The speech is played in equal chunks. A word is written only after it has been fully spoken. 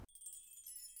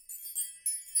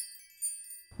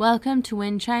Welcome to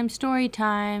Wind Chime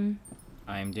Storytime.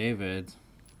 I'm David.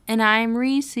 And I'm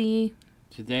Reese.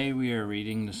 Today we are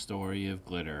reading the story of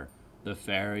Glitter, the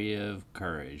Fairy of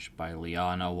Courage by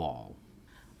Liana Wall.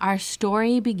 Our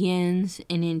story begins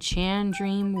in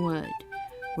Enchandream Wood,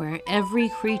 where every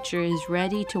creature is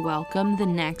ready to welcome the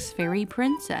next fairy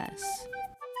princess.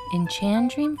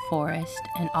 Enchandream Forest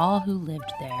and all who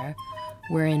lived there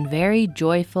were in very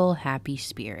joyful, happy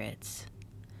spirits.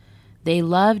 They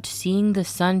loved seeing the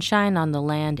sunshine on the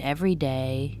land every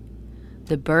day,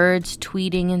 the birds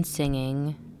tweeting and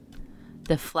singing,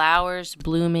 the flowers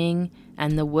blooming,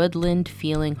 and the woodland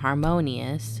feeling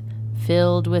harmonious,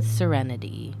 filled with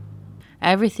serenity.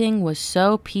 Everything was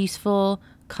so peaceful,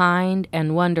 kind,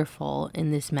 and wonderful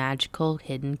in this magical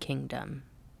hidden kingdom.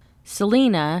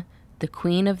 Selena, the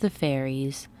queen of the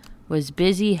fairies, was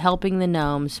busy helping the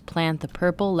gnomes plant the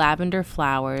purple lavender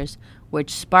flowers which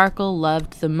Sparkle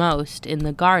loved the most in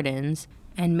the gardens,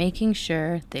 and making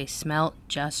sure they smelt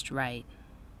just right.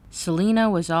 Selena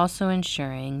was also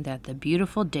ensuring that the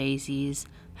beautiful daisies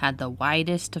had the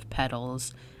widest of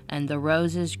petals, and the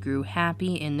roses grew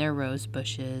happy in their rose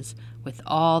bushes with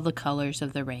all the colors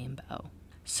of the rainbow.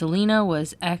 Selena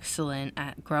was excellent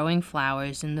at growing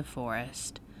flowers in the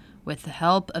forest, with the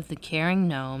help of the caring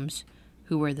gnomes,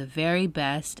 who were the very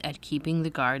best at keeping the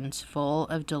gardens full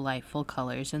of delightful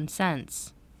colors and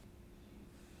scents.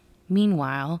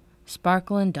 Meanwhile,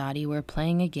 Sparkle and Dottie were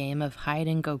playing a game of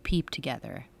hide-and-go-peep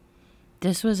together.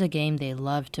 This was a game they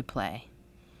loved to play.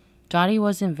 Dottie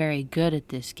wasn't very good at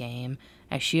this game,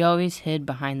 as she always hid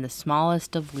behind the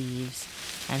smallest of leaves,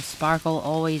 and Sparkle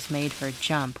always made her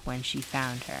jump when she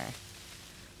found her.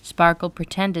 Sparkle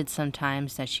pretended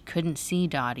sometimes that she couldn't see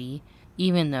Dottie,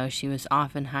 even though she was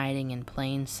often hiding in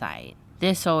plain sight.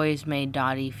 This always made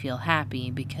Dottie feel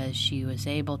happy because she was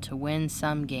able to win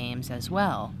some games as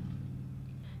well.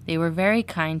 They were very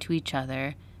kind to each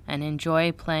other and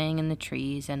enjoyed playing in the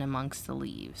trees and amongst the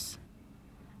leaves.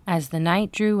 As the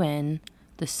night drew in,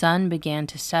 the sun began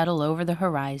to settle over the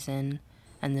horizon,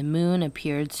 and the moon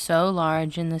appeared so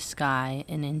large in the sky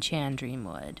in Enchandream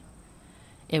Wood.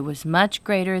 It was much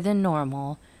greater than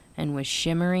normal, and was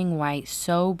shimmering white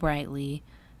so brightly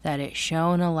that it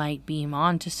shone a light beam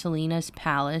onto Selena's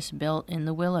palace built in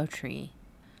the willow tree.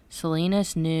 Selena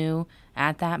knew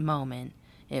at that moment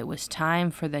it was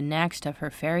time for the next of her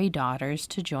fairy daughters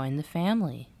to join the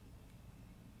family.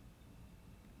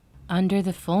 Under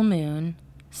the full moon,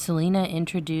 Selena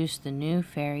introduced the new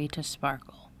fairy to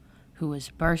Sparkle, who was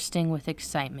bursting with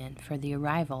excitement for the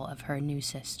arrival of her new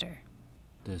sister.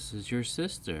 This is your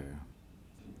sister,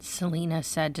 Selena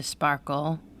said to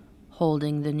Sparkle,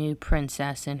 holding the new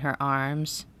princess in her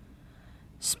arms.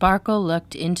 Sparkle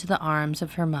looked into the arms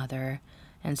of her mother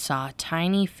and saw a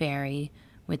tiny fairy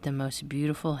with the most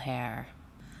beautiful hair.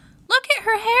 "Look at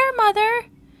her hair, Mother!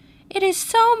 It is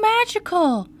so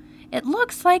magical! It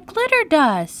looks like glitter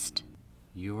dust!"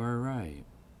 You are right,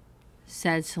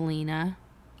 said Selena.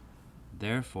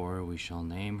 Therefore we shall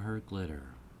name her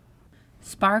Glitter.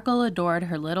 Sparkle adored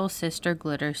her little sister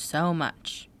Glitter so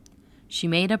much. She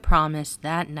made a promise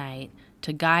that night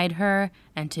to guide her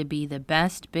and to be the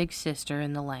best big sister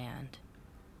in the land.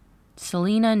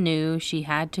 Selena knew she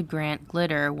had to grant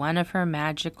Glitter one of her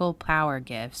magical power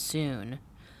gifts soon,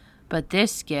 but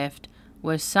this gift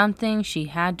was something she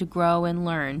had to grow and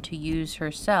learn to use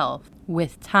herself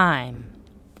with time.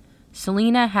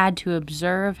 Selena had to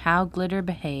observe how Glitter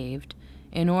behaved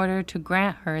in order to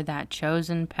grant her that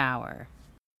chosen power.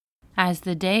 As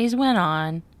the days went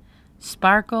on,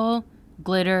 Sparkle,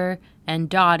 Glitter, and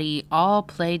Dottie all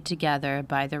played together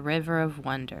by the River of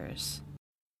Wonders.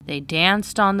 They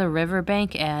danced on the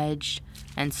riverbank edge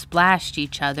and splashed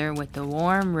each other with the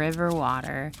warm river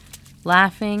water,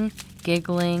 laughing,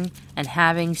 giggling, and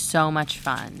having so much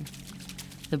fun.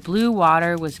 The blue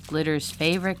water was Glitter's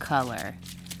favorite color.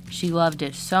 She loved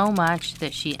it so much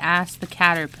that she asked the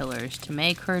caterpillars to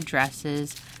make her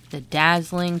dresses the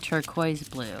dazzling turquoise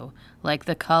blue, like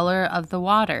the color of the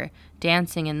water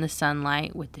dancing in the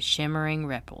sunlight with the shimmering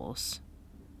ripples.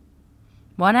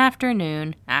 One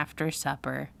afternoon, after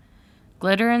supper,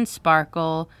 Glitter and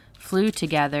Sparkle flew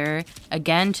together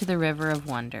again to the River of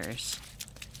Wonders.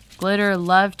 Glitter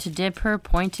loved to dip her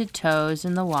pointed toes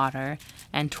in the water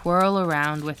and twirl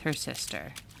around with her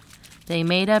sister. They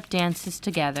made up dances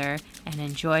together and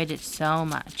enjoyed it so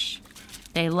much.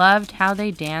 They loved how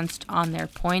they danced on their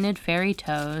pointed fairy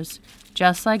toes,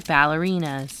 just like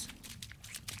ballerinas.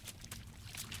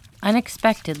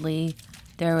 Unexpectedly,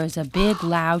 there was a big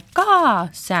loud caw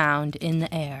sound in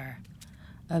the air.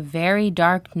 A very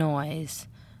dark noise,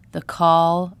 the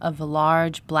call of a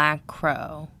large black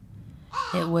crow.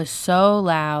 It was so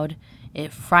loud,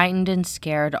 It frightened and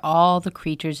scared all the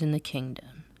creatures in the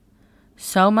kingdom.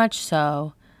 So much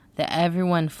so that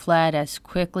everyone fled as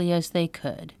quickly as they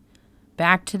could,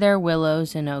 back to their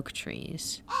willows and oak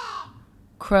trees.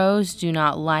 Crows do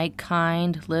not like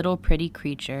kind, little pretty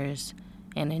creatures,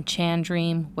 and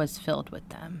Enchandream was filled with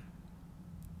them.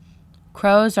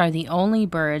 Crows are the only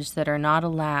birds that are not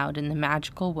allowed in the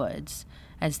magical woods,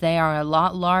 as they are a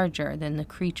lot larger than the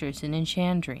creatures in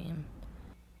Enchandream.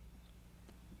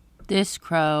 This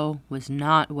crow was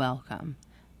not welcome,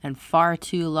 and far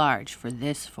too large for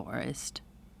this forest.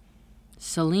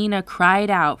 Selina cried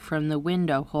out from the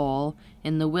window hole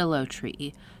in the willow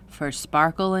tree for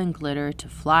Sparkle and Glitter to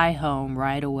fly home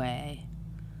right away.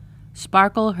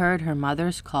 Sparkle heard her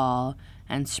mother's call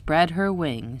and spread her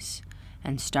wings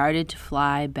and started to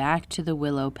fly back to the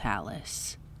Willow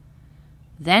Palace.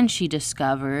 Then she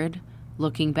discovered,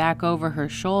 looking back over her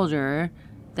shoulder,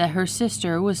 that her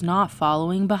sister was not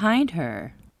following behind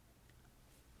her.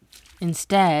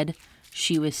 Instead,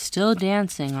 she was still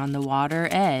dancing on the water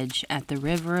edge at the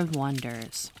River of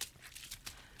Wonders.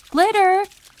 "Glitter,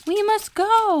 we must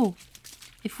go.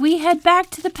 If we head back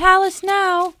to the palace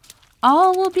now,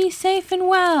 all will be safe and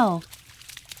well,"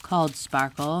 called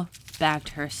Sparkle back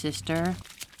to her sister.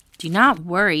 "Do not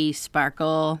worry,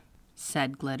 Sparkle,"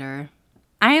 said Glitter.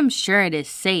 "I am sure it is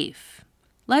safe.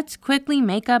 Let's quickly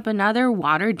make up another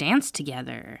water dance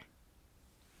together."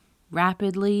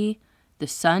 Rapidly, the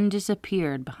sun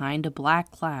disappeared behind a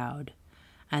black cloud,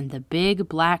 and the big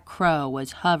black crow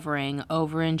was hovering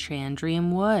over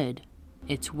Enchandream Wood.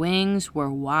 Its wings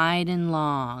were wide and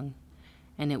long,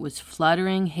 and it was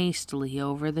fluttering hastily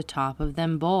over the top of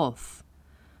them both,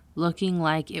 looking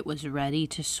like it was ready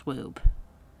to swoop.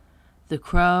 The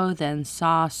crow then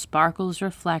saw Sparkle's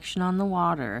reflection on the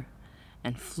water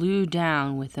and flew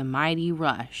down with a mighty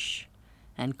rush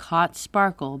and caught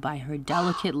Sparkle by her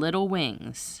delicate little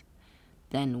wings,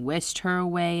 then whisked her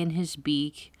away in his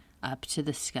beak up to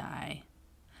the sky.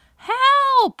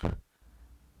 "Help!"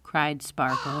 cried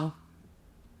Sparkle.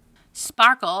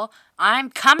 "Sparkle, I'm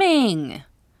coming!"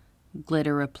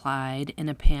 Glitter replied in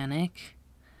a panic.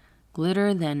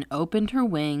 Glitter then opened her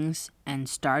wings and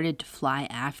started to fly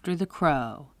after the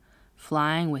crow,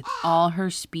 flying with all her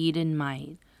speed and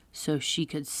might so she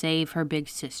could save her big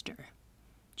sister.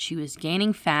 She was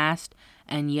gaining fast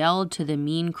and yelled to the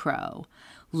mean crow,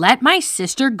 "Let my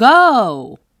sister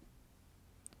go!"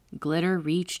 Glitter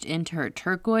reached into her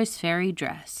turquoise fairy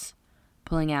dress,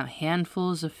 pulling out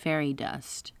handfuls of fairy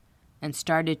dust, and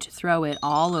started to throw it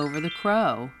all over the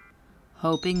crow,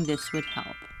 hoping this would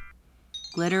help.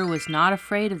 Glitter was not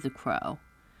afraid of the crow.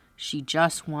 She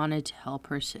just wanted to help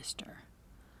her sister.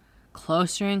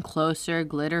 Closer and closer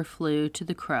Glitter flew to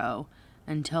the crow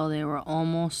until they were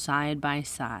almost side by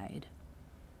side.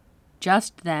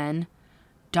 Just then,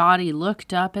 Dottie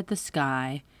looked up at the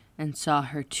sky and saw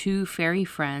her two fairy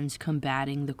friends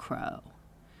combating the crow.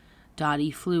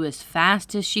 Dottie flew as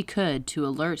fast as she could to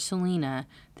alert Selina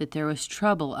that there was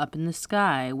trouble up in the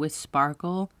sky with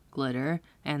Sparkle, Glitter,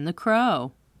 and the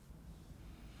crow.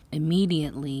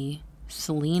 Immediately,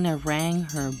 Selina rang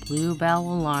her bluebell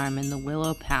alarm in the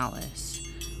Willow Palace,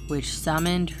 which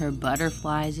summoned her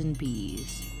butterflies and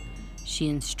bees. She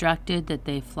instructed that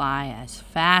they fly as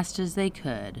fast as they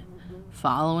could,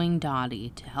 following Dottie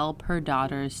to help her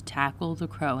daughters tackle the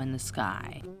crow in the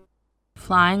sky.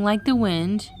 Flying like the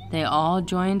wind, they all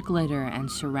joined Glitter and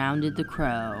surrounded the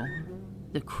crow.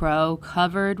 The crow,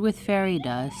 covered with fairy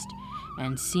dust,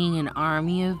 and seeing an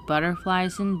army of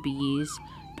butterflies and bees,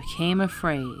 became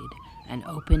afraid and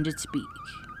opened its beak.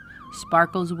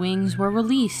 Sparkle's wings were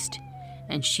released,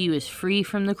 and she was free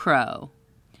from the crow.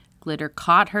 Glitter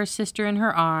caught her sister in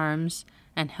her arms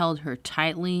and held her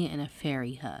tightly in a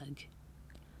fairy hug.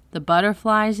 The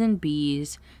butterflies and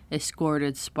bees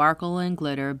escorted Sparkle and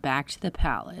Glitter back to the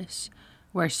palace,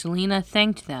 where Selina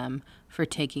thanked them for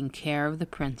taking care of the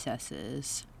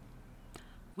princesses.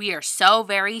 "We are so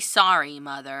very sorry,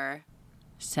 Mother,"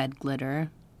 said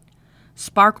Glitter.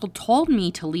 "Sparkle told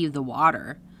me to leave the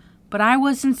water, but I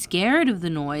wasn't scared of the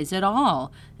noise at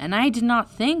all, and I did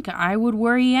not think I would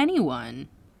worry anyone."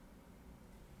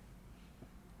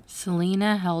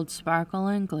 Selina held Sparkle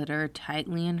and Glitter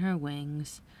tightly in her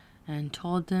wings and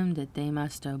told them that they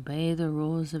must obey the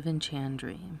rules of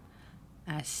Enchandream,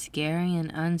 as scary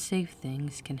and unsafe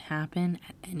things can happen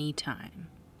at any time.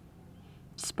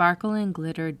 Sparkle and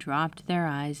Glitter dropped their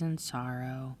eyes in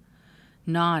sorrow,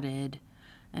 nodded,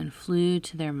 and flew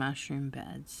to their mushroom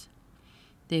beds.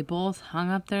 They both hung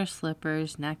up their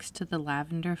slippers next to the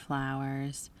lavender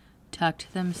flowers,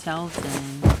 tucked themselves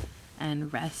in,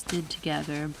 and rested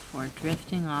together before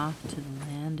drifting off to the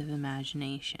land of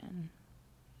imagination.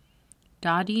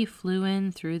 Dottie flew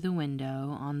in through the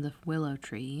window on the willow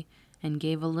tree and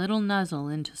gave a little nuzzle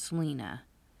into Selina.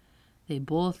 They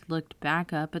both looked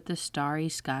back up at the starry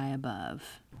sky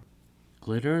above.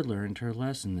 Glitter learned her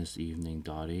lesson this evening,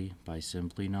 Dottie, by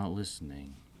simply not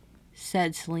listening,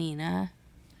 said Selina.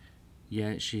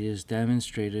 Yet she has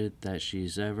demonstrated that she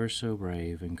is ever so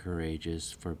brave and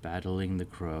courageous for battling the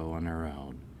crow on her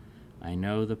own. I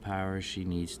know the power she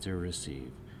needs to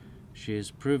receive. She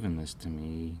has proven this to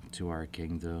me, to our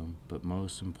kingdom, but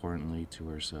most importantly to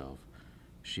herself.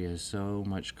 She has so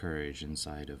much courage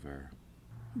inside of her.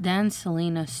 Then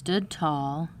Selina stood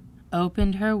tall,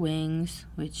 opened her wings,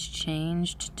 which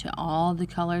changed to all the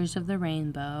colors of the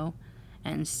rainbow,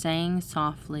 and sang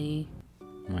softly,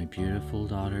 My beautiful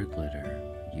daughter Glitter,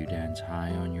 you dance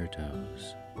high on your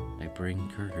toes. I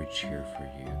bring courage here for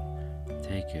you.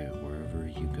 Take it wherever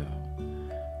you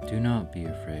go. Do not be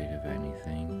afraid of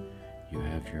anything. You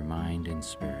have your mind and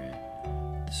spirit,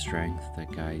 the strength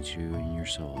that guides you in your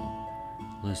soul.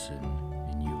 Listen,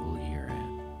 and you will hear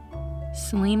it.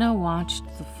 Selina watched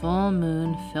the full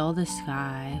moon fill the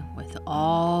sky with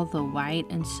all the white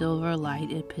and silver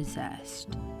light it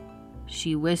possessed.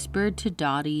 She whispered to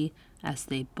Dottie as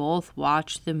they both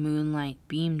watched the moonlight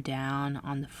beam down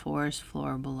on the forest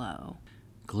floor below.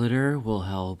 Glitter will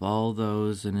help all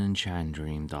those in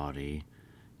Enchandream, Dottie.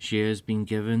 She has been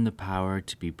given the power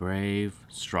to be brave,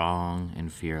 strong,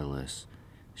 and fearless.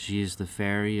 She is the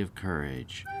fairy of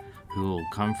courage, who will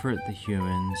comfort the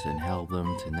humans and help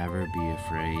them to never be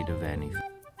afraid of anything.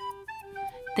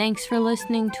 Thanks for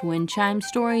listening to Wind Chime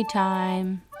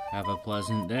Storytime. Have a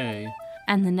pleasant day.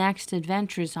 And the next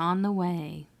adventure's on the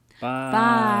way. Bye.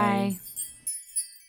 Bye.